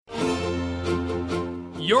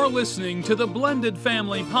You're listening to the Blended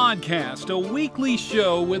Family Podcast, a weekly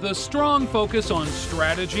show with a strong focus on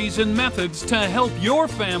strategies and methods to help your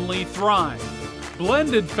family thrive.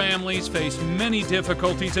 Blended families face many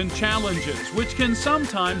difficulties and challenges, which can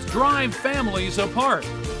sometimes drive families apart.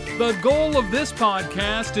 The goal of this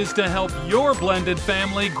podcast is to help your blended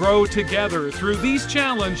family grow together through these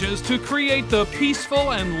challenges to create the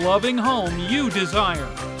peaceful and loving home you desire.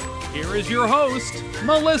 Here is your host,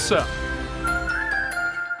 Melissa.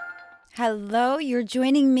 Hello, you're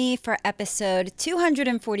joining me for episode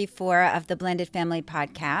 244 of the Blended Family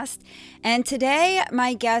Podcast. And today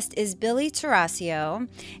my guest is Billy Tarascio,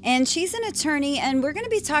 and she's an attorney, and we're going to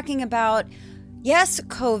be talking about, yes,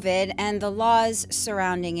 COVID and the laws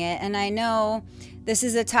surrounding it. And I know this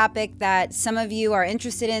is a topic that some of you are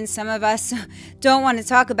interested in. Some of us don't want to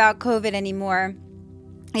talk about COVID anymore.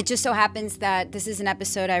 It just so happens that this is an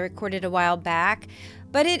episode I recorded a while back,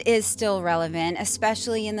 but it is still relevant,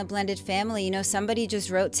 especially in the blended family. You know, somebody just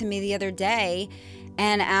wrote to me the other day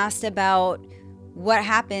and asked about what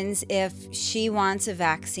happens if she wants a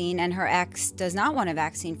vaccine and her ex does not want a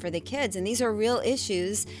vaccine for the kids. And these are real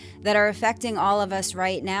issues that are affecting all of us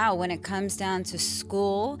right now when it comes down to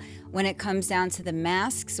school, when it comes down to the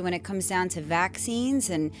masks, when it comes down to vaccines,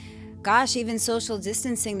 and gosh, even social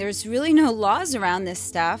distancing. There's really no laws around this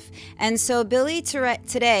stuff. And so Billy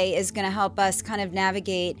today is going to help us kind of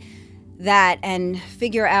navigate that and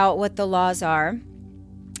figure out what the laws are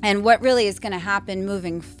and what really is going to happen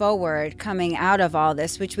moving forward coming out of all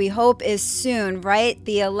this, which we hope is soon, right?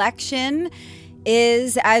 The election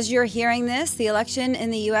is, as you're hearing this, the election in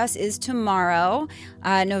the U.S. is tomorrow,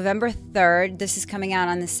 November 3rd. This is coming out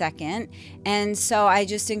on the 2nd. And so I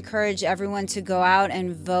just encourage everyone to go out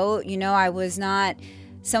and vote. You know, I was not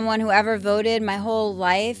someone who ever voted my whole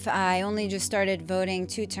life. I only just started voting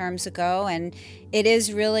 2 terms ago. And it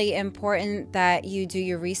is really important that you do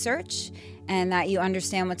your research and that you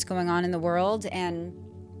understand what's going on in the world and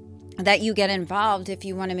that you get involved if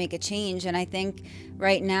you want to make a change. And I think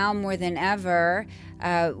right now more than ever,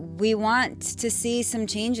 we want to see some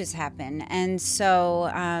changes happen. And so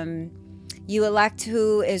you elect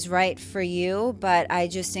who is right for you, but I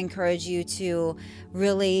just encourage you to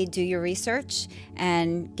really do your research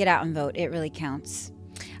and get out and vote. It really counts.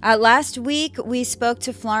 Last week, we spoke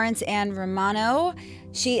to Florence Ann Romano.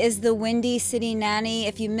 She is the Windy City Nanny.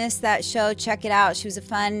 If you missed that show, check it out. She was a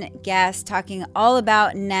fun guest talking all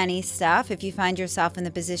about nanny stuff if you find yourself in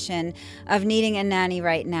the position of needing a nanny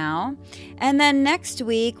right now. And then next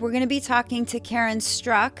week, we're going to be talking to Karen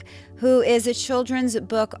Struck, who is a children's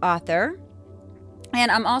book author. And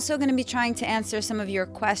I'm also going to be trying to answer some of your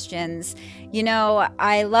questions. You know,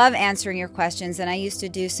 I love answering your questions, and I used to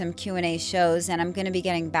do some Q&A shows, and I'm going to be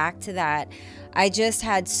getting back to that. I just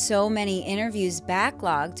had so many interviews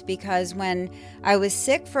backlogged because when I was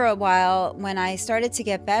sick for a while, when I started to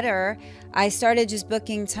get better, I started just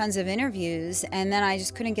booking tons of interviews, and then I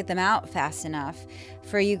just couldn't get them out fast enough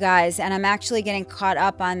for you guys. And I'm actually getting caught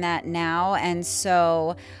up on that now, and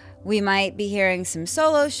so we might be hearing some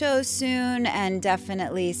solo shows soon and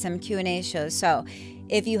definitely some Q&A shows. So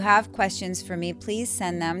if you have questions for me, please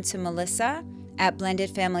send them to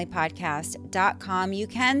melissa@blendedfamilypodcast.com. You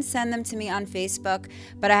can send them to me on Facebook,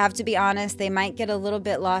 but I have to be honest, they might get a little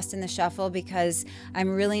bit lost in the shuffle because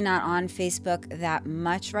I'm really not on Facebook that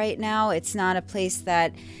much right now. It's not a place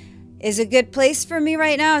that is a good place for me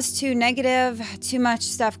right now. It's too negative, too much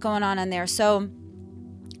stuff going on there. So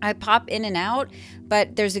I pop in and out,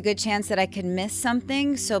 but there's a good chance that I could miss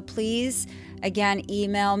something. So please, again,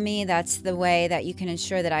 email me. That's the way that you can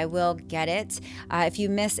ensure that I will get it. If you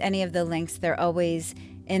miss any of the links, they're always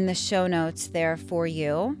in the show notes there for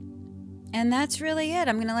you. And that's really it.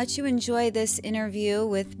 I'm going to let you enjoy this interview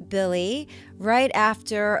with Billy right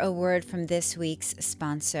after a word from this week's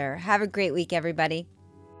sponsor. Have a great week, everybody.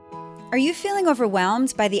 Are you feeling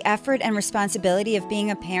overwhelmed by the effort and responsibility of being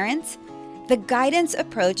a parent? The Guidance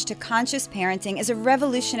approach to conscious parenting is a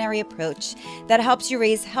revolutionary approach that helps you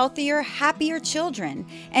raise healthier, happier children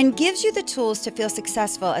and gives you the tools to feel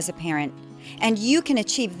successful as a parent. And you can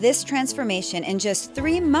achieve this transformation in just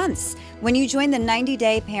 3 months when you join the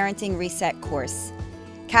 90-day Parenting Reset course.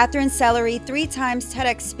 Catherine Sellery, 3 times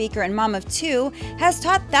TEDx speaker and mom of 2, has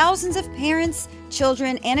taught thousands of parents,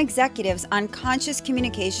 children, and executives on conscious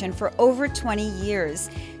communication for over 20 years.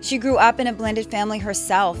 She grew up in a blended family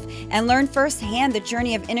herself and learned firsthand the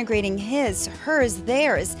journey of integrating his, hers,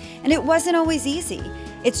 theirs, and it wasn't always easy.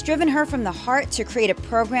 It's driven her from the heart to create a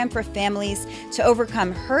program for families to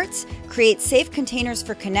overcome hurt, create safe containers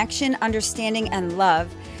for connection, understanding, and love,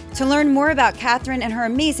 To learn more about Catherine and her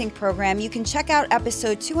amazing program, you can check out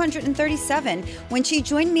episode 237 when she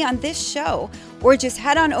joined me on this show, or just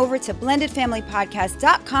head on over to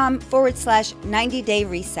blendedfamilypodcast.com/90-day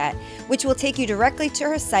reset, which will take you directly to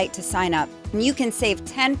her site to sign up. And you can save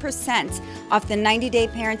 10% off the 90-day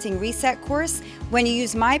parenting reset course when you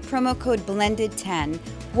use my promo code BLENDED10.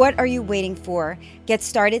 What are you waiting for? Get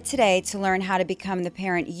started today to learn how to become the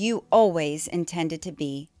parent you always intended to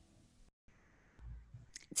be.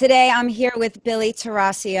 Today, I'm here with Billy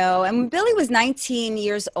Tarascio, and when Billy was 19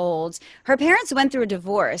 years old, her parents went through a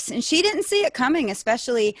divorce, and she didn't see it coming,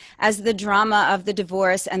 especially as the drama of the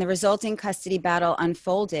divorce and the resulting custody battle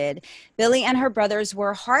unfolded. Billy and her brothers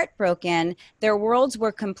were heartbroken. Their worlds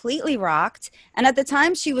were completely rocked, and at the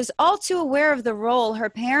time, she was all too aware of the role her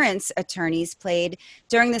parents' attorneys played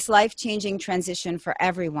during this life-changing transition for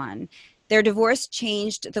everyone. Their divorce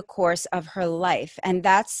changed the course of her life, and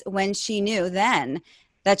that's when she knew then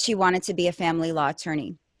that she wanted to be a family law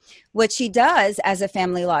attorney. What she does as a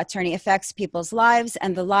family law attorney affects people's lives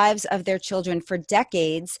and the lives of their children for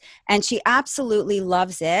decades, and she absolutely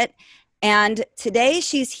loves it. And today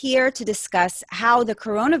she's here to discuss how the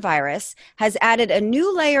coronavirus has added a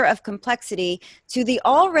new layer of complexity to the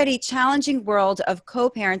already challenging world of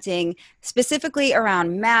co-parenting, specifically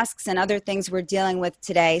around masks and other things we're dealing with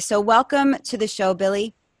today. So welcome to the show,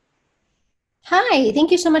 Billy. Hi,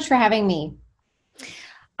 thank you so much for having me.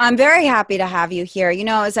 I'm very happy to have you here. You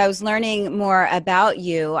know, as I was learning more about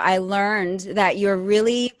you, I learned that you're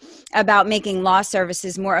really about making law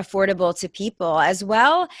services more affordable to people, as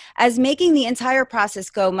well as making the entire process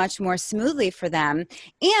go much more smoothly for them.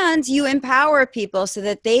 And you empower people so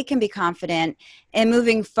that they can be confident in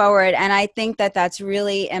moving forward. And I think that that's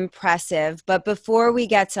really impressive. But before we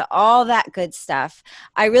get to all that good stuff,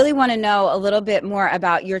 I really want to know a little bit more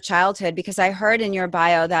about your childhood, because I heard in your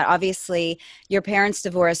bio that obviously your parents'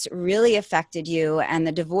 divorce really affected you. And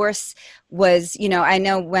the divorce was, you know, I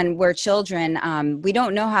know when we're children, we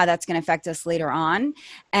don't know how that's going to affect us later on.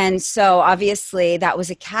 And so obviously that was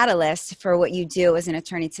a catalyst for what you do as an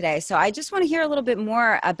attorney today. So I just want to hear a little bit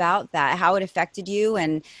more about that, how it affected you,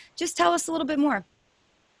 and just tell us a little bit more.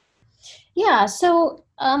 Yeah, so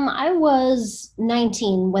I was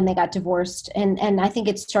 19 when they got divorced, and I think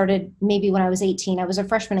it started maybe when I was 18. I was a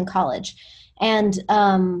freshman in college, and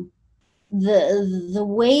the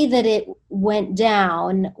way that it went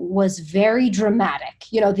down was very dramatic.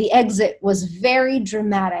 You know, the exit was very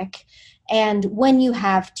dramatic, and when you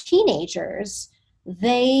have teenagers,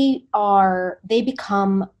 they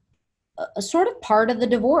become a sort of part of the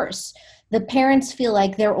divorce. The parents feel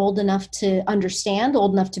like they're old enough to understand,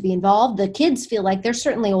 old enough to be involved. The kids feel like they're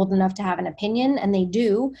certainly old enough to have an opinion, and they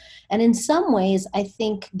do. And in some ways, I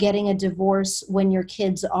think getting a divorce when your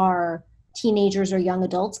kids are teenagers or young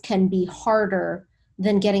adults can be harder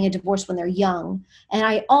than getting a divorce when they're young. And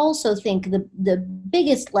I also think the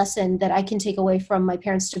biggest lesson that I can take away from my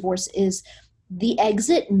parents' divorce is the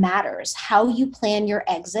exit matters. How you plan your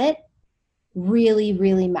exit really,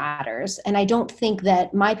 really matters. And I don't think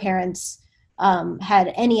that my parents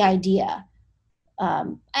had any idea.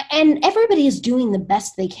 And everybody is doing the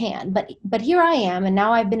best they can. But here I am, and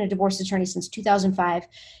now I've been a divorce attorney since 2005,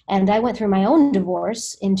 and I went through my own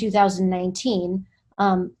divorce in 2019.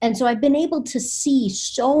 And so I've been able to see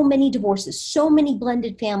so many divorces, so many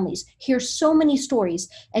blended families, hear so many stories,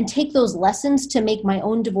 and take those lessons to make my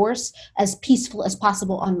own divorce as peaceful as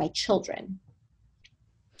possible on my children.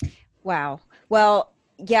 Wow. Well,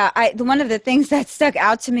 yeah, one of the things that stuck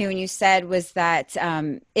out to me when you said was that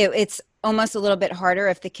it's almost a little bit harder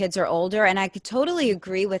if the kids are older. And I could totally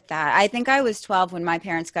agree with that. I think I was 12 when my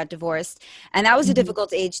parents got divorced, and that was a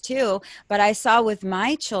difficult age too. But I saw with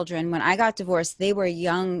my children, when I got divorced, they were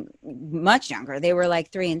young, much younger. They were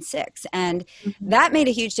like 3 and 6. And that made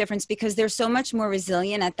a huge difference because they're so much more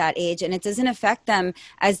resilient at that age, and it doesn't affect them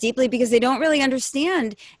as deeply because they don't really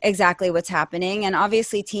understand exactly what's happening. And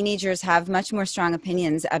obviously teenagers have much more strong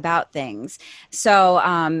opinions about things. So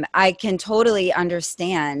I can totally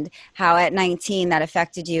understand how at 19 that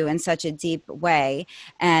affected you in such a deep way,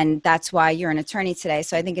 and that's why you're an attorney today.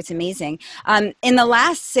 So I think it's amazing. In the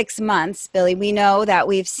last 6 months, Billy, we know that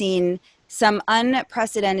we've seen some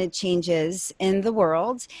unprecedented changes in the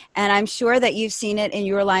world, and I'm sure that you've seen it in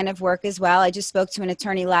your line of work as well. I just spoke to an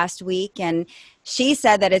attorney last week, and she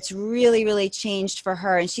said that it's really, really changed for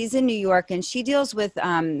her, and she's in New York, and she deals with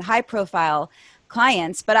high-profile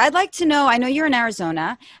clients. But I'd like to know, I know you're in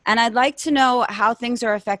Arizona, and I'd like to know how things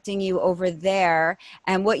are affecting you over there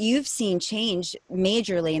and what you've seen change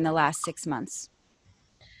majorly in the last 6 months.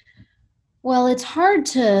 Well, it's hard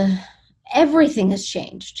to everything has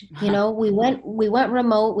changed. You know, we went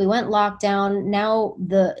remote, we went lockdown. Now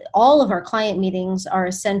all of our client meetings are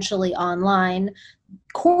essentially online.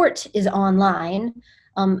 Court is online.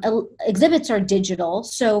 Exhibits are digital.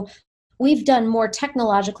 So we've done more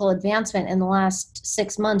technological advancement in the last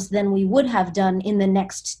 6 months than we would have done in the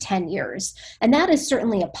next 10 years. And that is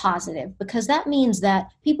certainly a positive, because that means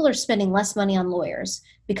that people are spending less money on lawyers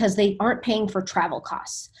because they aren't paying for travel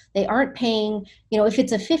costs. They aren't paying, if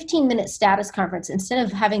it's a 15-minute status conference, instead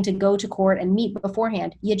of having to go to court and meet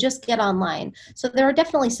beforehand, you just get online. So there are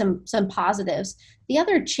definitely some positives. The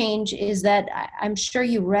other change is that I'm sure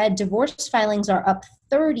you read, divorce filings are up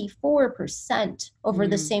 34% over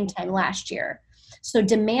the same time last year. So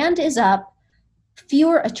demand is up.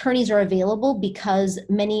 Fewer attorneys are available because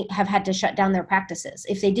many have had to shut down their practices.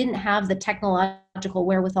 If they didn't have the technological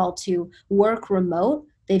wherewithal to work remote,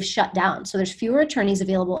 they've shut down. So there's fewer attorneys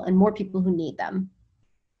available and more people who need them.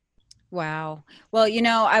 Wow. Well,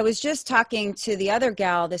 I was just talking to the other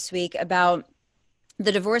gal this week about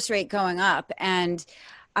the divorce rate going up, and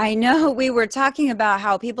I know we were talking about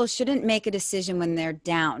how people shouldn't make a decision when they're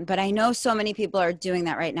down, but I know so many people are doing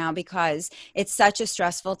that right now because it's such a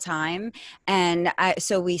stressful time. And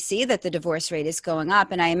so we see that the divorce rate is going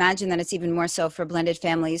up. And I imagine that it's even more so for blended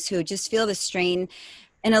families who just feel the strain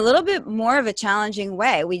in a little bit more of a challenging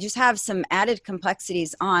way. We just have some added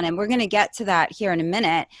complexities on, and we're going to get to that here in a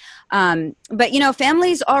minute. But,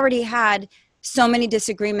 families already had so many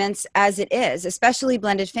disagreements as it is, especially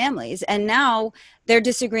blended families. And now they're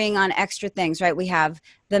disagreeing on extra things, right? We have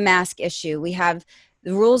the mask issue. We have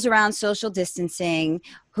the rules around social distancing,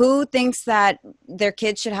 who thinks that their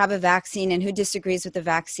kids should have a vaccine and who disagrees with the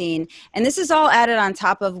vaccine. And this is all added on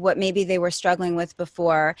top of what maybe they were struggling with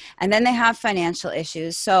before. And then they have financial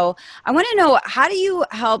issues. So I want to know, how do you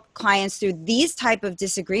help clients through these type of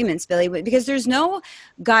disagreements, Billy? Because there's no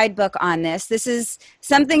guidebook on this. This is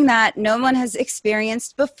something that no one has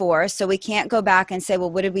experienced before. So we can't go back and say, well,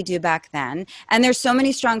 what did we do back then? And there's so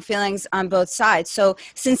many strong feelings on both sides. So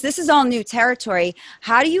since this is all new territory,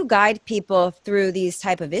 how do you guide people through these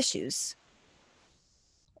type of issues?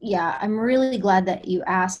 Yeah, I'm really glad that you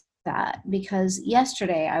asked that, because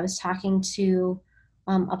yesterday I was talking to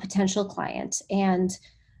a potential client, and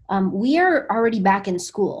we are already back in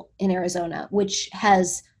school in Arizona, which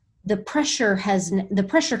has the pressure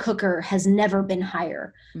cooker has never been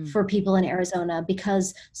higher for people in Arizona,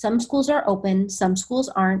 because some schools are open, some schools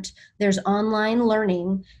aren't. There's online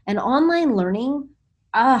learning, and online learning,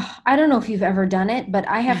 I don't know if you've ever done it, but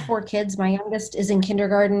I have 4 kids. My youngest is in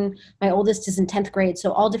kindergarten. My oldest is in 10th grade.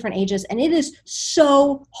 So all different ages. And it is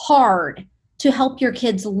so hard to help your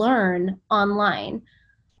kids learn online.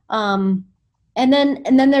 And then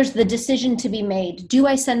there's the decision to be made. Do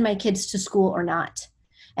I send my kids to school or not?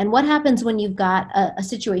 And what happens when you've got a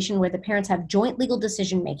situation where the parents have joint legal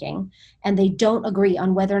decision making and they don't agree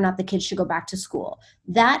on whether or not the kids should go back to school?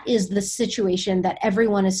 That is the situation that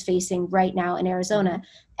everyone is facing right now in Arizona.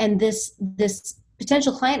 And this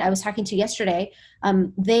potential client I was talking to yesterday,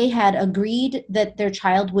 they had agreed that their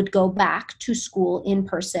child would go back to school in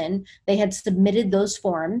person. They had submitted those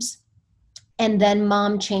forms. And then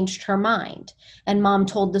mom changed her mind, and mom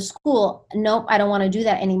told the school, nope, I don't want to do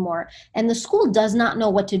that anymore. And the school does not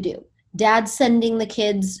know what to do. Dad's sending the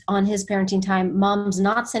kids on his parenting time. Mom's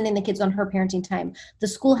not sending the kids on her parenting time. The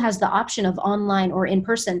school has the option of online or in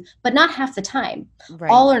person, but not half the time,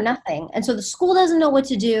 right. All or nothing. And so the school doesn't know what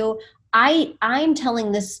to do. I'm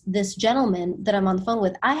telling this gentleman that I'm on the phone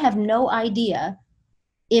with, I have no idea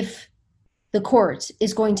if the court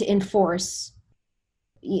is going to enforce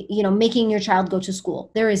making your child go to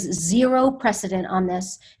school. There is zero precedent on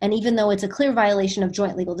this. And even though it's a clear violation of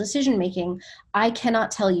joint legal decision making, I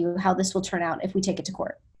cannot tell you how this will turn out if we take it to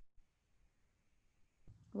court.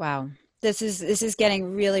 Wow. This is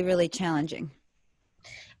getting really, really challenging.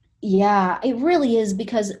 Yeah, it really is,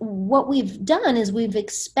 because what we've done is we're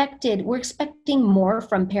expecting more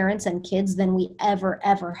from parents and kids than we ever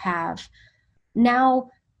have.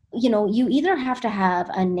 Now, you either have to have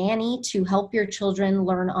a nanny to help your children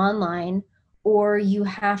learn online, or you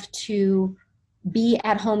have to be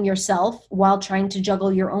at home yourself while trying to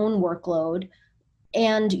juggle your own workload.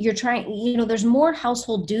 And there's more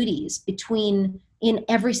household duties in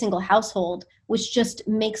every single household, which just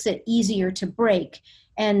makes it easier to break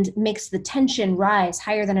and makes the tension rise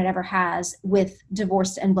higher than it ever has with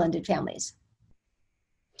divorced and blended families.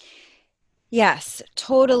 Yes,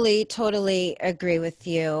 totally, totally agree with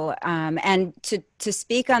you. And to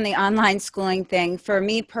speak on the online schooling thing, for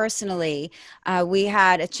me personally, we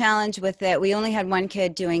had a challenge with it. We only had one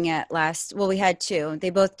kid doing it well, we had two. They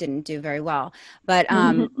both didn't do very well. But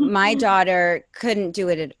my daughter couldn't do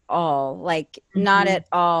it at all, like not Mhm. at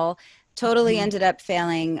all. Totally Mhm. ended up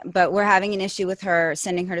failing, but we're having an issue with her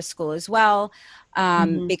sending her to school as well,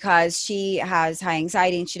 Mhm. because she has high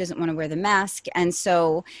anxiety and she doesn't want to wear the mask. And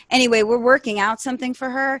so anyway, we're working out something for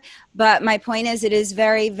her. But my point is, it is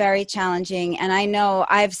very, very challenging. And I know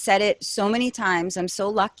I've said it so many times. I'm so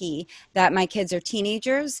lucky that my kids are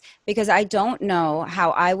teenagers because I don't know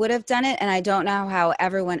how I would have done it. And I don't know how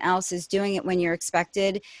everyone else is doing it when you're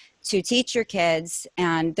expected to teach your kids.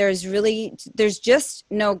 And there's just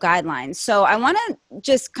no guidelines. So I want to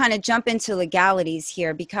just kind of jump into legalities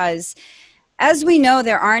here because as we know,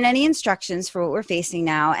 there aren't any instructions for what we're facing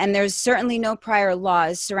now, and there's certainly no prior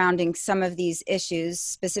laws surrounding some of these issues.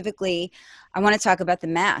 Specifically, I want to talk about the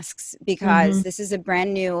masks because Mhm. this is a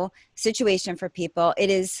brand new situation for people.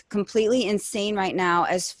 It is completely insane right now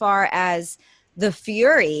as far as the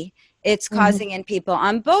fury it's Mhm. causing in people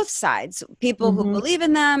on both sides, people who Mhm. believe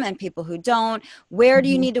in them and people who don't. Where do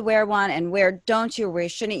you Mhm. need to wear one and where don't you, where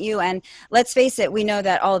shouldn't you? And let's face it, we know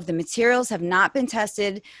that all of the materials have not been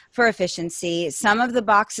tested for efficiency. Some of the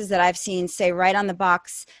boxes that I've seen say right on the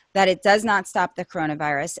box that it does not stop the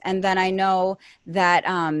coronavirus. And then I know that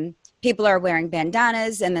people are wearing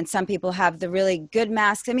bandanas, and then some people have the really good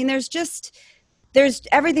masks. I mean,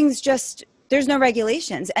 everything's just, there's no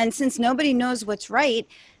regulations. And since nobody knows what's right,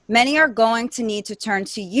 many are going to need to turn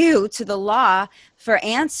to you, to the law, for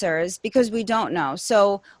answers because we don't know.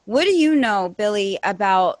 So what do you know, Billy,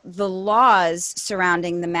 about the laws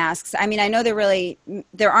surrounding the masks? I mean, I know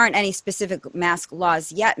there aren't any specific mask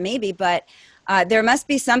laws yet, maybe, but there must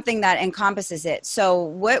be something that encompasses it. So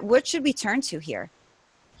what should we turn to here?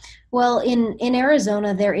 Well, in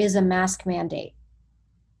Arizona, there is a mask mandate,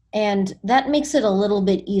 and that makes it a little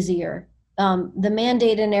bit easier. The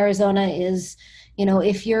mandate in Arizona is,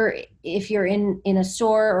 if you're in a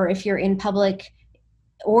store, or if you're in public,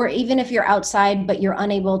 or even if you're outside but you're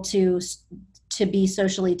unable to be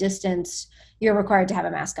socially distanced, you're required to have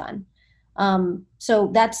a mask on.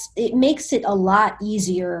 So it makes it a lot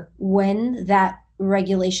easier when that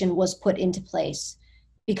regulation was put into place,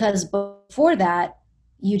 because before that,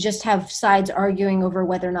 you just have sides arguing over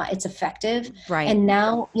whether or not it's effective. Right. And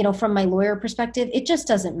now, from my lawyer perspective, it just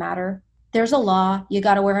doesn't matter. There's a law, you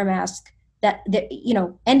got to wear a mask.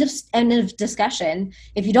 End of discussion.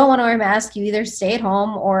 If you don't want to wear a mask, you either stay at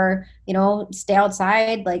home or stay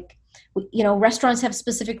outside. Like, restaurants have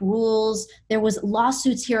specific rules. There was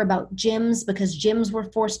lawsuits here about gyms because gyms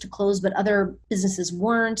were forced to close but other businesses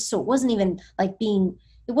weren't, so it wasn't even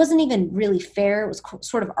really fair. It was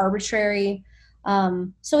sort of arbitrary.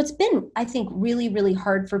 So it's been, I think, really, really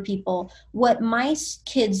hard for people. What my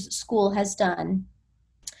kids' school has done,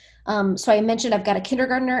 so I mentioned I've got a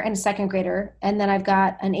kindergartner and a second grader, and then I've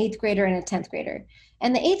got an eighth grader and a 10th grader.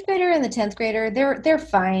 And the eighth grader and the 10th grader, they're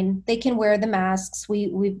fine. They can wear the masks.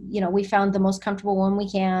 We found the most comfortable one we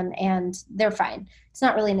can, and they're fine. It's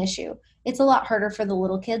not really an issue. It's a lot harder for the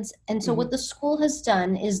little kids. And so Mhm. what the school has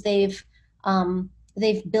done is they've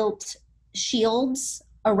built shields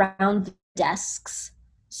around the desks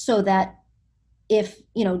so that if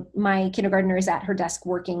my kindergartner is at her desk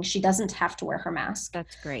working, she doesn't have to wear her mask.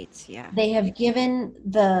 That's great. Yeah. They have given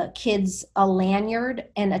the kids a lanyard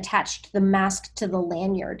and attached the mask to the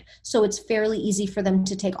lanyard, so it's fairly easy for them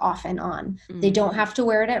to take off and on. They Mm. don't have to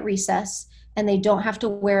wear it at recess, and they don't have to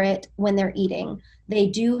wear it when they're eating. They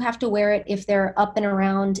do have to wear it if they're up and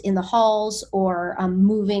around in the halls, or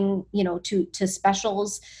moving, to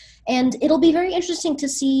specials. And it'll be very interesting to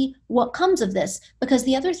see what comes of this, because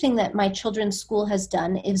the other thing that my children's school has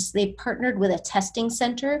done is they've partnered with a testing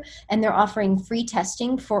center, and they're offering free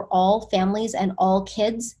testing for all families and all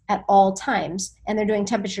kids at all times, and they're doing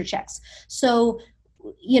temperature checks. So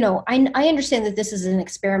I understand that this is an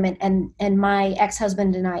experiment, and my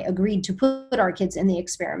ex-husband and I agreed to put our kids in the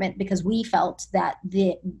experiment because we felt that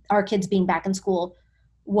our kids being back in school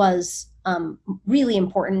was really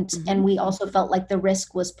important, Mhm. and we also felt like the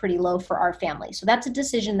risk was pretty low for our family. So that's a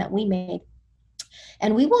decision that we made,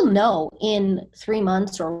 and we will know in 3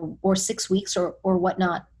 months or 6 weeks or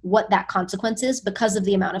whatnot what that consequence is, because of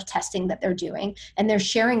the amount of testing that they're doing, and they're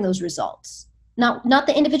sharing those results. Not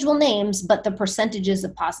the individual names, but the percentages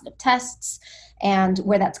of positive tests and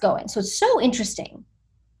where that's going. So it's so interesting.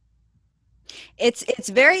 It's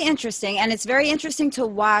very interesting, and it's very interesting to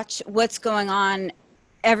watch what's going on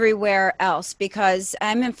everywhere else because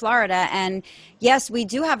I'm in Florida, and yes, we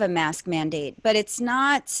do have a mask mandate, but it's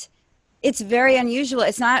not It's very unusual.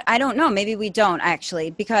 It's not, I don't know, maybe we don't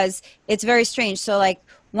actually, because it's very strange. So like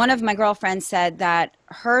one of my girlfriends said that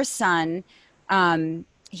her son,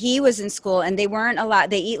 he was in school and they weren't allowed,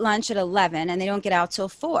 they eat lunch at 11 and they don't get out till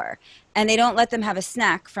 4. And they don't let them have a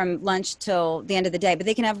snack from lunch till the end of the day, but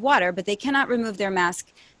they can have water, but they cannot remove their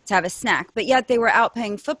mask to have a snack. But yet they were out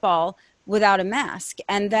playing football without a mask.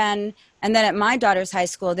 And then at my daughter's high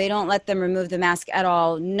school, they don't let them remove the mask at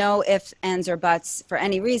all. No ifs, ands, or buts for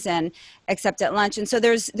any reason except at lunch. And so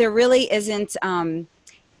there really isn't,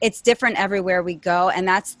 it's different everywhere we go. And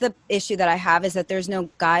that's the issue that I have, is that there's no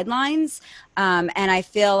guidelines. And I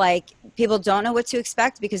feel like people don't know what to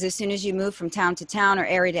expect, because as soon as you move from town to town or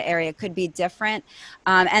area to area, it could be different.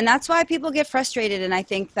 And that's why people get frustrated. And I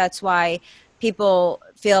think that's why people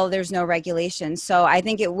feel there's no regulation. So I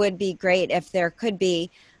think it would be great if there could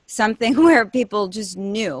be something where people just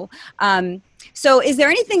knew. So is there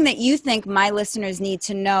anything that you think my listeners need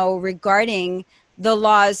to know regarding the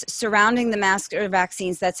laws surrounding the mask or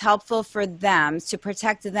vaccines that's helpful for them to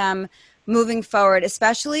protect them moving forward,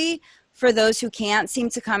 especially for those who can't seem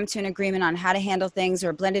to come to an agreement on how to handle things,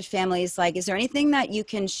 or blended families? Like, is there anything that you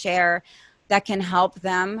can share that can help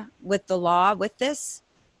them with the law with this?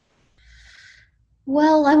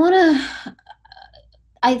 Well, I want to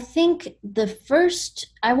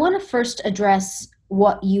first address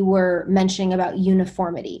what you were mentioning about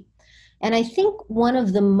uniformity. And I think one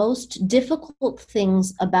of the most difficult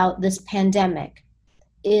things about this pandemic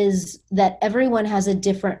is that everyone has a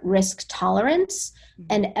different risk tolerance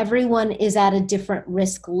and everyone is at a different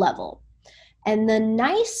risk level. And the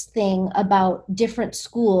nice thing about different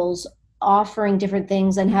schools offering different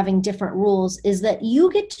things and having different rules is that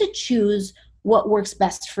you get to choose what works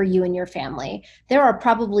best for you and your family. There are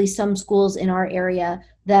probably some schools in our area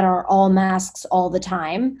that are all masks all the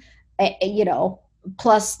time,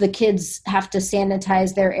 plus the kids have to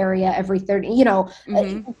sanitize their area every 30,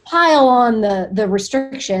 pile on the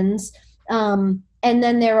restrictions. And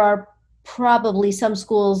then there are probably some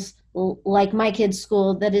schools like my kid's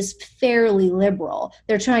school that is fairly liberal.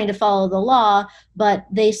 They're trying to follow the law, but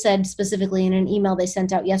they said specifically in an email they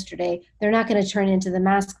sent out yesterday, they're not going to turn into the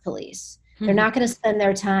mask police. They're not going to spend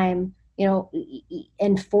their time,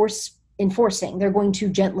 enforcing. They're going to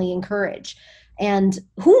gently encourage. And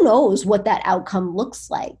who knows what that outcome looks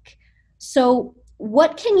like. So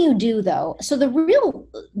what can you do though? So the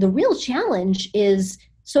real challenge is,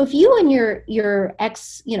 so if you and your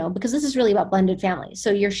ex, because this is really about blended families.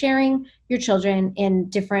 So you're sharing your children in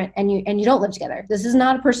different, and you don't live together. This is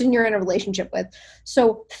not a person you're in a relationship with.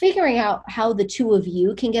 So figuring out how the two of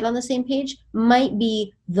you can get on the same page might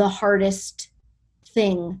be the hardest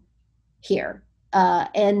thing here.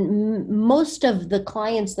 And most of the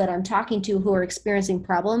clients that I'm talking to who are experiencing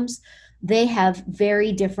problems, they have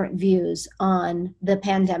very different views on the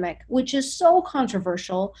pandemic, which is so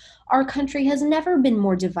controversial. Our country has never been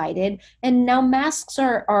more divided, and now masks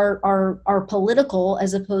are political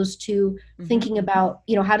as opposed to thinking about,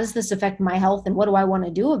 how does this affect my health and what do I want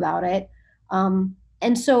to do about it?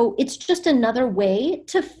 And so it's just another way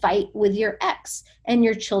to fight with your ex, and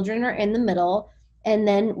your children are in the middle. And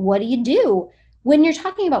then what do you do? When you're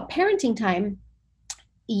talking about parenting time,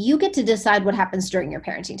 you get to decide what happens during your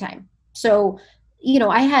parenting time. So,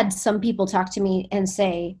 I had some people talk to me and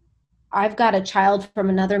say, I've got a child from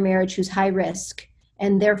another marriage who's high risk,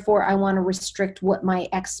 and therefore I want to restrict what my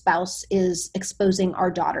ex-spouse is exposing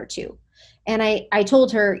our daughter to. And I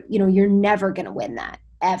told her, you're never going to win that,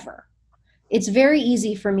 ever. It's very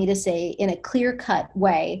easy for me to say in a clear-cut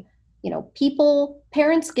way,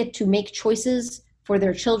 parents get to make choices for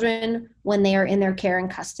their children when they are in their care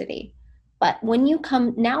and custody. But when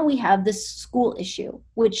now we have this school issue,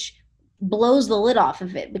 which blows the lid off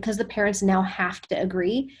of it because the parents now have to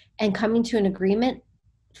agree, and coming to an agreement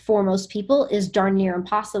for most people is darn near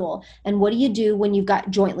impossible. And what do you do when you've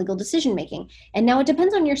got joint legal decision making? And now it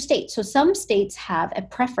depends on your state. So some states have a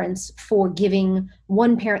preference for giving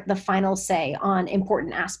one parent the final say on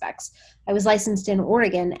important aspects. I was licensed in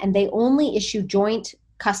Oregon, and they only issue joint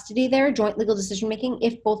custody there, joint legal decision making,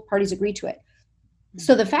 if both parties agree to it.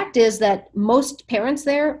 So the fact is that most parents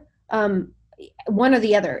there, one or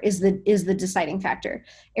the other is the deciding factor.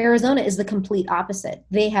 Arizona is the complete opposite.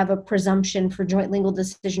 They have a presumption for joint legal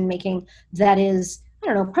decision making that is,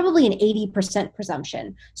 probably an 80%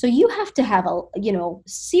 presumption. So you have to have a,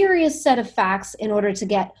 serious set of facts in order to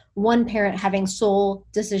get one parent having sole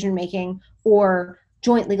decision making or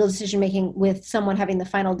joint legal decision making with someone having the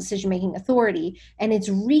final decision making authority. And it's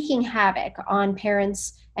wreaking havoc on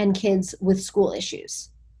parents and kids with school issues.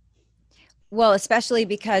 Well, especially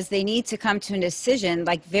because they need to come to a decision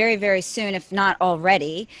like very, very soon, if not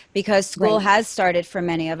already, because school Right. has started for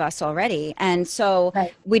many of us already. And so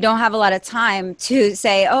Right. we don't have a lot of time to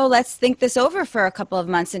say, oh, let's think this over for a couple of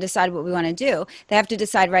months and decide what we want to do. They have to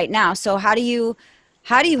decide right now. So how do you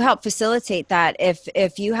help facilitate that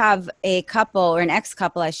if you have a couple or an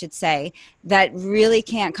ex-couple, I should say, that really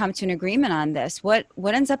can't come to an agreement on this? What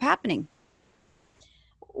ends up happening?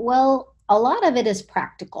 Well, a lot of it is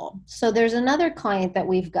practical. So there's another client that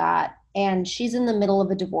we've got, and she's in the middle of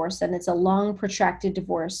a divorce, and it's a long, protracted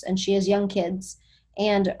divorce, and she has young kids.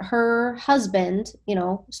 And her husband,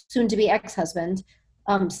 soon to be ex husband,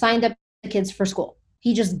 signed up the kids for school.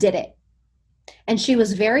 He just did it. And she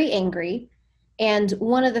was very angry. And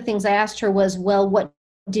one of the things I asked her was, well, what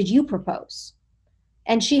did you propose?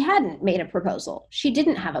 And she hadn't made a proposal, she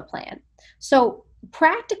didn't have a plan. So,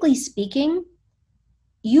 practically speaking,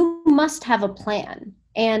 you must have a plan.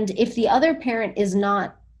 And if the other parent is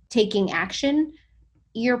not taking action,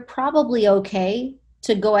 you're probably okay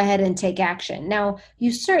to go ahead and take action. Now,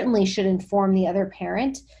 you certainly should inform the other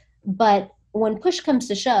parent, but when push comes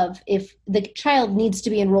to shove, if the child needs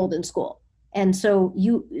to be enrolled in school, and so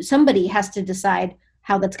somebody has to decide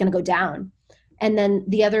how that's going to go down. And then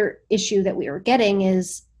the other issue that we were getting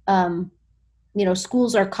is,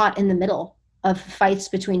 schools are caught in the middle of fights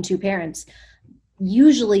between two parents.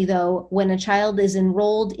 Usually, though, when a child is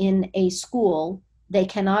enrolled in a school, they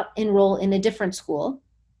cannot enroll in a different school,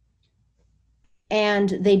 and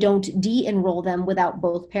they don't de-enroll them without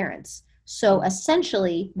both parents. So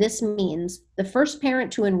essentially, this means the first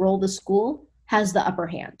parent to enroll the school has the upper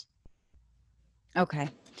hand. Okay.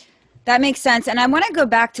 That makes sense. And I want to go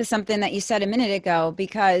back to something that you said a minute ago,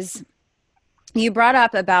 because you brought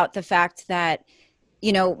up about the fact that,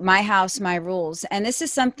 my house, my rules. And this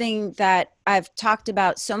is something that I've talked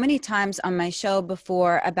about so many times on my show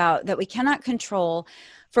before, about that we cannot control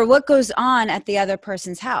for what goes on at the other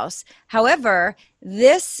person's house. However,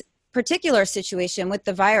 this particular situation with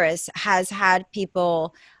the virus has had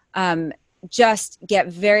people just get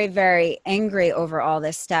very, very angry over all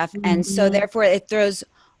this stuff. Mm-hmm. And so therefore it throws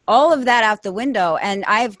all of that out the window. And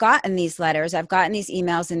I've gotten these letters, I've gotten these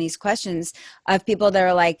emails and these questions of people that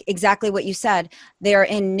are like exactly what you said. They're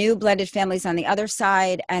in new blended families on the other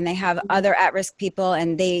side, and they have other at-risk people,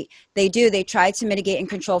 and they try to mitigate and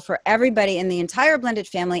control for everybody in the entire blended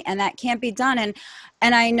family, and that can't be done.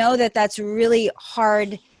 And I know that that's really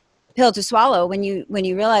hard pill to swallow when you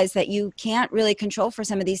realize that you can't really control for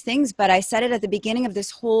some of these things. But I said it at the beginning of this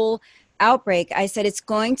whole outbreak. I said it's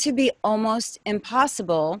going to be almost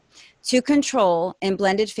impossible to control in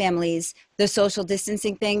blended families the social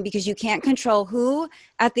distancing thing, because you can't control who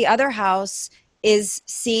at the other house is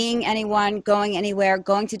seeing anyone, going anywhere,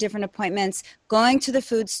 going to different appointments, going to the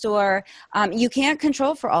food store. You can't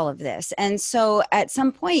control for all of this. And so at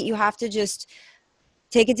some point you have to just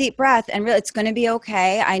take a deep breath and really, it's going to be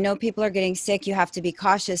okay. I know people are getting sick. You have to be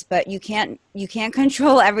cautious, but you can't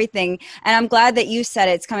control everything. And I'm glad that you said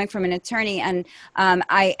it's coming from an attorney. And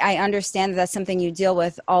I understand that that's something you deal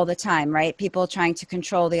with all the time, right? People trying to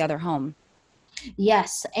control the other home.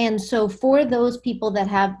 Yes. And so for those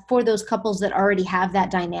for those couples that already have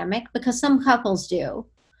that dynamic, because some couples do,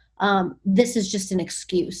 this is just an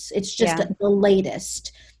excuse. It's just the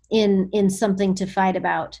latest in something to fight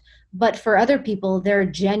about. But for other people, they're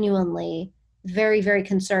genuinely very, very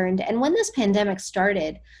concerned. And when this pandemic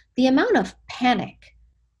started, the amount of panic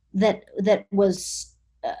that was,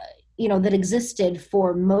 that existed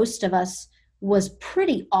for most of us was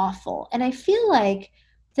pretty awful. And I feel like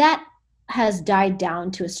that has died down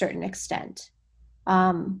to a certain extent.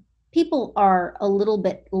 People are a little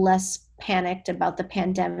bit less panicked about the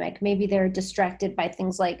pandemic. Maybe they're distracted by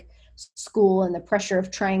things like school and the pressure of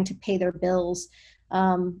trying to pay their bills.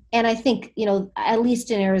 And I think, at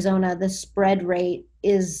least in Arizona, the spread rate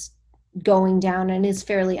is going down and is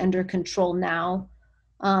fairly under control now.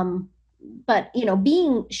 But,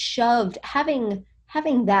 being shoved, having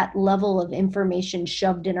that level of information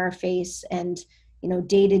shoved in our face, and,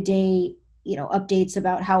 day to day, updates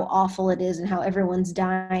about how awful it is and how everyone's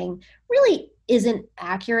dying really isn't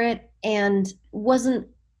accurate, and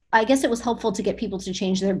I guess it was helpful to get people to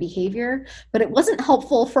change their behavior, but it wasn't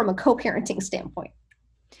helpful from a co-parenting standpoint.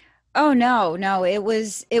 Oh, no, it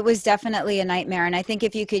was definitely a nightmare. And I think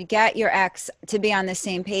if you could get your ex to be on the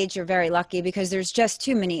same page, you're very lucky, because there's just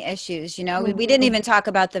too many issues. Mm-hmm. We didn't even talk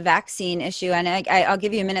about the vaccine issue. And I'll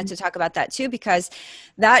give you a minute to talk about that too, because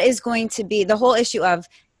that is going to be the whole issue of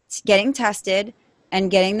getting tested and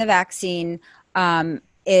getting the vaccine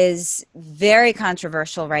is very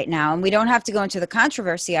controversial right now. And we don't have to go into the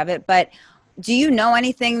controversy of it, but do you know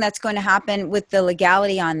anything that's going to happen with the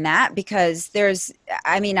legality on that? Because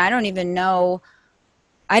I don't even know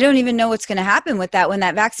what's going to happen with that when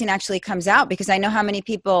that vaccine actually comes out, because I know how many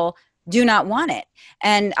people do not want it.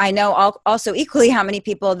 And I know also equally how many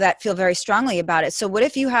people that feel very strongly about it. So what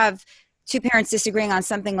if you have two parents disagreeing on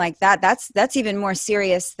something like that? That's even more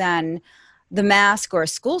serious than the mask or a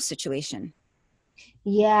school situation.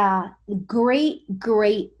 Yeah, great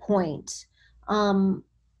point.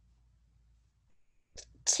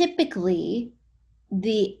 Typically,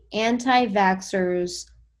 the anti-vaxxers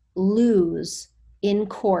lose in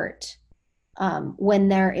court when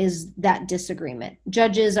there is that disagreement.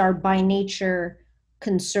 Judges are by nature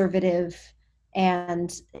conservative,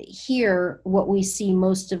 and here what we see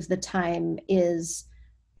most of the time is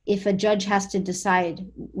if a judge has to decide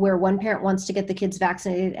where one parent wants to get the kids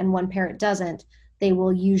vaccinated and one parent doesn't, they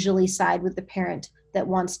will usually side with the parent that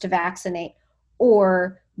wants to vaccinate,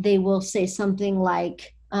 or they will say something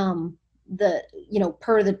like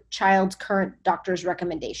per the child's current doctor's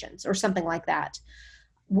recommendations or something like that.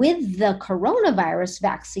 With the coronavirus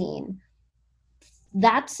vaccine,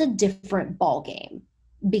 that's a different ballgame,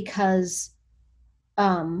 because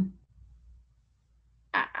I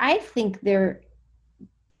think that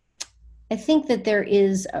there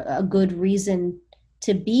is a good reason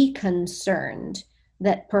to be concerned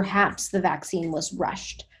that perhaps the vaccine was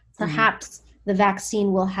rushed. Perhaps the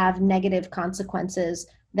vaccine will have negative consequences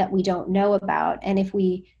that we don't know about. And if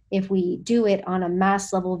we do it on a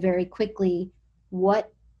mass level very quickly, what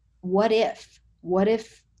if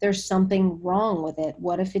there's something wrong with it?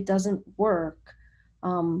 What if it doesn't work?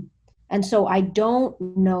 And so I don't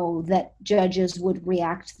know that judges would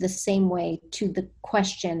react the same way to the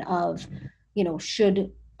question of,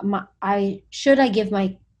 should I give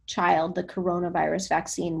my child the coronavirus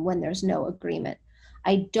vaccine when there's no agreement?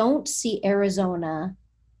 I don't see Arizona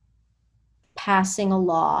passing a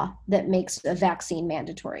law that makes a vaccine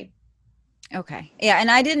mandatory. Okay. Yeah.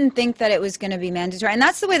 And I didn't think that it was going to be mandatory. And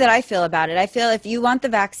that's the way that I feel about it. I feel if you want the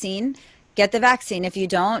vaccine, get the vaccine. If you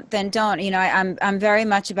don't, then don't. I'm very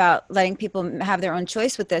much about letting people have their own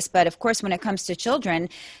choice with this. But of course, when it comes to children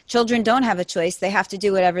don't have a choice. They have to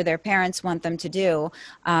do whatever their parents want them to do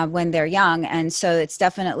when they're young. And so it's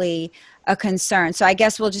definitely a concern. So I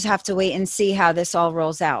guess we'll just have to wait and see how this all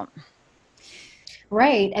rolls out.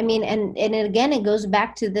 Right. I mean, and again, it goes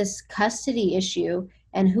back to this custody issue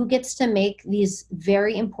and who gets to make these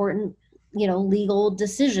very important, legal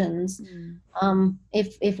decisions.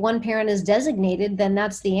 If one parent is designated, then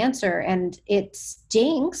that's the answer, and it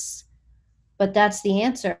stinks, but that's the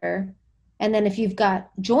answer. And then if you've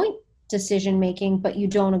got joint decision making, but you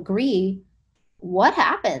don't agree, what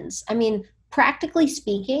happens? I mean, practically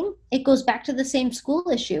speaking, it goes back to the same school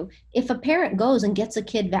issue. If a parent goes and gets a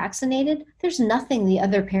kid vaccinated, there's nothing the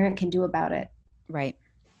other parent can do about it. Right.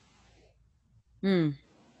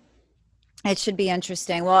 It should be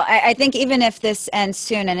interesting. Well, I think even if this ends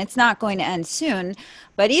soon, and it's not going to end soon,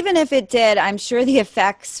 but even if it did, I'm sure the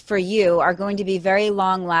effects for you are going to be very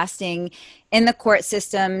long lasting in the court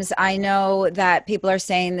systems. I know that people are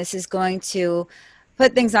saying this is going to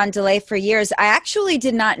put things on delay for years. I actually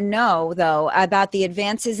did not know, though, about the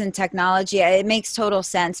advances in technology. It makes total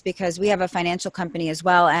sense because we have a financial company as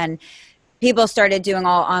well, and people started doing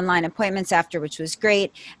all online appointments after, which was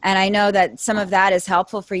great. And I know that some of that is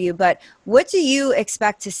helpful for you, but what do you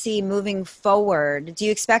expect to see moving forward? Do you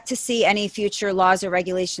expect to see any future laws or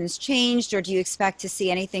regulations changed, or do you expect to see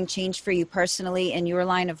anything change for you personally in your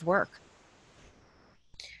line of work?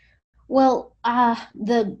 Well,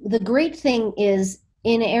 the great thing is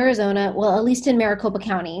in Arizona, well, at least in Maricopa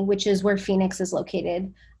County, which is where Phoenix is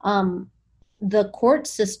located, the court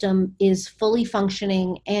system is fully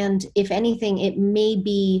functioning, and if anything, it may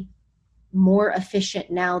be more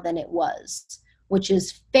efficient now than it was, which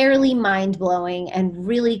is fairly mind-blowing and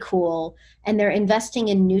really cool. And they're investing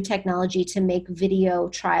in new technology to make video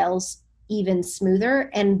trials even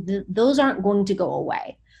smoother, and those aren't going to go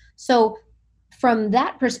away. So from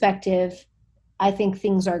that perspective, I think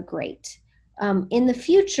things are great. In the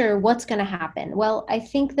future, what's going to happen? Well, I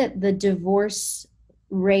think that the divorce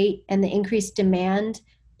rate and the increased demand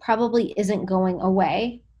probably isn't going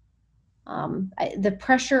away. The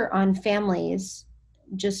pressure on families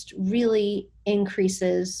just really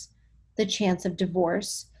increases the chance of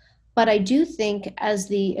divorce. But I do think as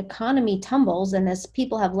the economy tumbles and as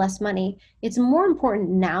people have less money, it's more important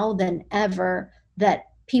now than ever that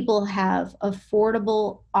people have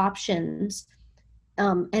affordable options,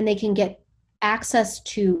 and they can get access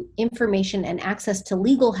to information and access to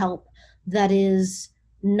legal help that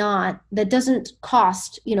doesn't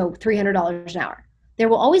cost $300 an hour. There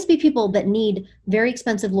will always be people that need very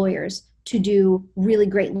expensive lawyers to do really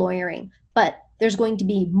great lawyering. But there's going to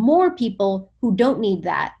be more people who don't need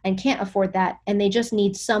that and can't afford that, and they just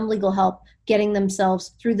need some legal help getting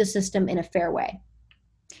themselves through the system in a fair way.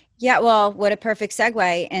 Yeah, well, what a perfect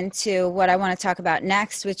segue into what I want to talk about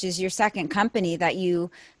next, which is your second company that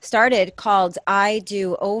you started called I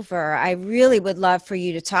Do Over. I really would love for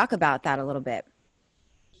you to talk about that a little bit.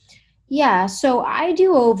 Yeah, so I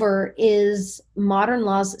Do Over is Modern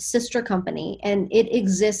Law's sister company, and it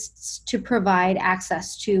exists to provide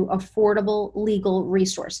access to affordable legal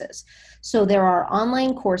resources. So there are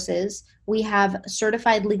online courses. We have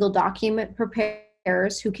certified legal document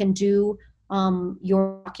preparers who can do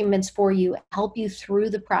your documents for you, help you through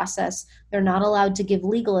the process. They're not allowed to give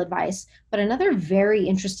legal advice. But another very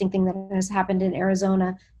interesting thing that has happened in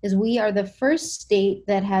Arizona is we are the first state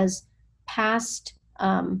that has passed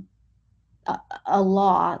a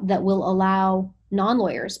law that will allow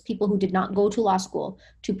non-lawyers, people who did not go to law school,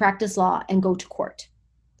 to practice law and go to court.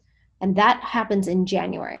 And that happens in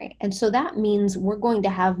January. And so that means we're going to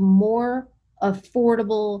have more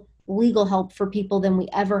affordable legal help for people than we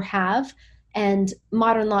ever have. And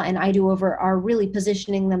Modern Law and I Do Over are really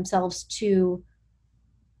positioning themselves to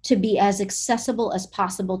be as accessible as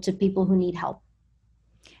possible to people who need help.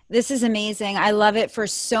 This is amazing. I love it for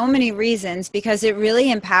so many reasons because it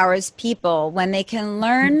really empowers people when they can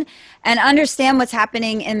learn and understand what's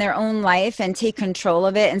happening in their own life and take control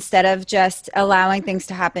of it instead of just allowing things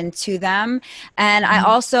to happen to them. And I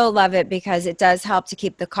also love it because it does help to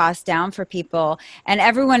keep the cost down for people. And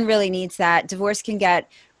everyone really needs that. Divorce can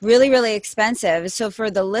get really, really expensive. So for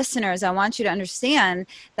the listeners, I want you to understand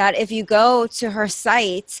that if you go to her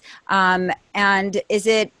site, and is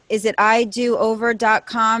it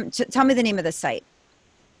idoover.com? Tell me the name of the site.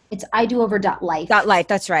 It's idoover.life. .life,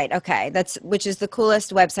 that's right. Okay. Which is the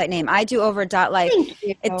coolest website name. idoover.life.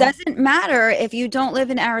 It doesn't matter if you don't live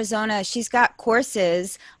in Arizona. She's got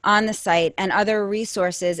courses on the site and other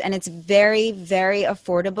resources, and it's very, very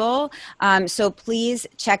affordable. So please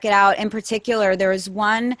check it out. In particular, there is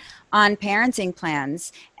one on parenting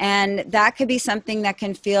plans, and that could be something that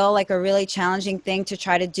can feel like a really challenging thing to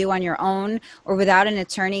try to do on your own or without an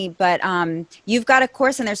attorney. But you've got a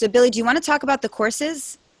course in there. So Billy, do you want to talk about the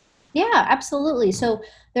courses? Yeah, absolutely. So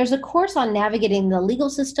there's a course on navigating the legal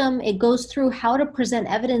system. It goes through how to present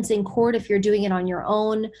evidence in court if you're doing it on your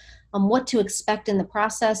own, what to expect in the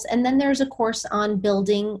process. And then there's a course on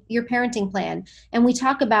building your parenting plan. And we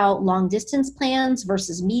talk about long distance plans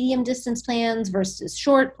versus medium distance plans versus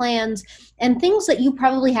short plans and things that you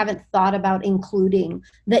probably haven't thought about including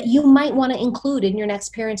that you might want to include in your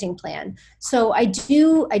next parenting plan. So I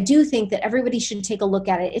do think that everybody should take a look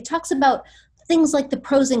at it. It talks about things like the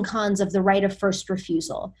pros and cons of the right of first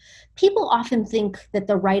refusal. People often think that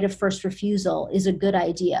the right of first refusal is a good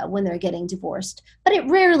idea when they're getting divorced, but it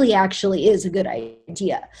rarely actually is a good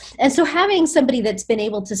idea. And so having somebody that's been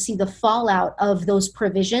able to see the fallout of those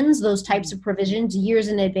provisions, those types of provisions years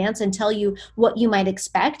in advance and tell you what you might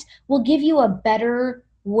expect will give you a better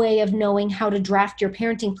way of knowing how to draft your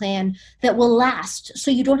parenting plan that will last.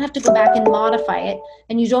 So you don't have to go back and modify it,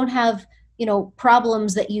 and you don't have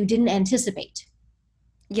problems that you didn't anticipate.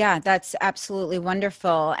 Yeah, that's absolutely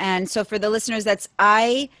wonderful. And so for the listeners, that's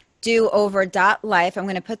idoover.life. I'm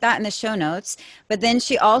going to put that in the show notes. But then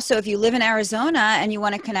she also, if you live in Arizona and you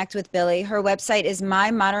want to connect with Billy, her website is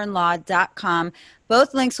mymodernlaw.com.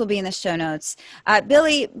 Both links will be in the show notes.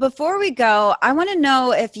 Billy, before we go, I want to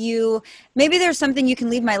know if maybe there's something you can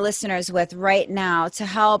leave my listeners with right now to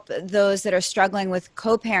help those that are struggling with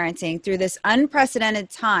co-parenting through this unprecedented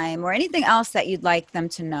time, or anything else that you'd like them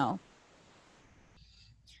to know.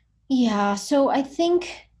 Yeah, so I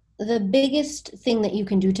think the biggest thing that you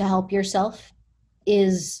can do to help yourself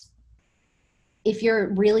is, if you're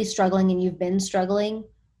really struggling and you've been struggling,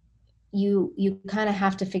 you kind of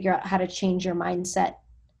have to figure out how to change your mindset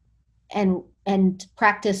and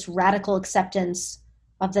practice radical acceptance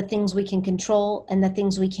of the things we can control and the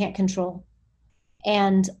things we can't control.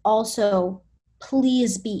 And also,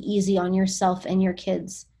 please be easy on yourself and your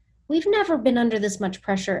kids. We've never been under this much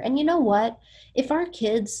pressure. And you know what? If our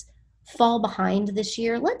kids fall behind this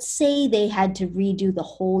year, let's say they had to redo the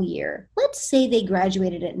whole year. Let's say they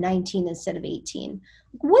graduated at 19 instead of 18.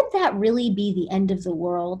 Would that really be the end of the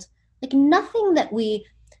world? Like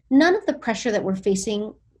none of the pressure that we're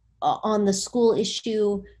facing on the school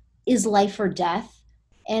issue is life or death.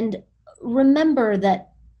 And remember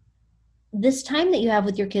that this time that you have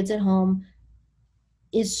with your kids at home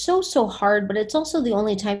is so hard, but it's also the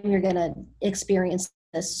only time you're going to experience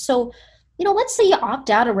this. So, let's say you opt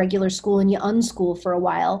out of regular school and you unschool for a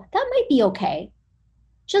while. That might be okay.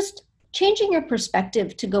 Just changing your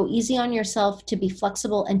perspective to go easy on yourself, to be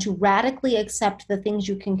flexible, and to radically accept the things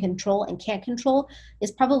you can control and can't control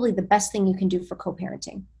is probably the best thing you can do for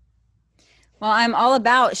co-parenting. Well, I'm all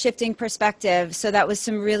about shifting perspective. So that was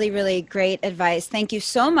some really, really great advice. Thank you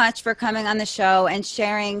so much for coming on the show and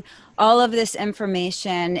sharing all of this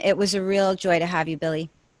information. It was a real joy to have you,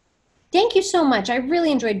 Billy. Thank you so much. I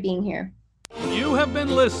really enjoyed being here. You have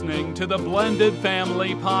been listening to the Blended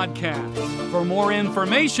Family Podcast. For more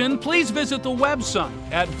information, please visit the website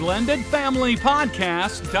at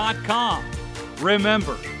blendedfamilypodcast.com.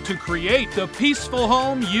 Remember, to create the peaceful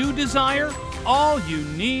home you desire, all you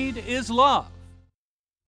need is love.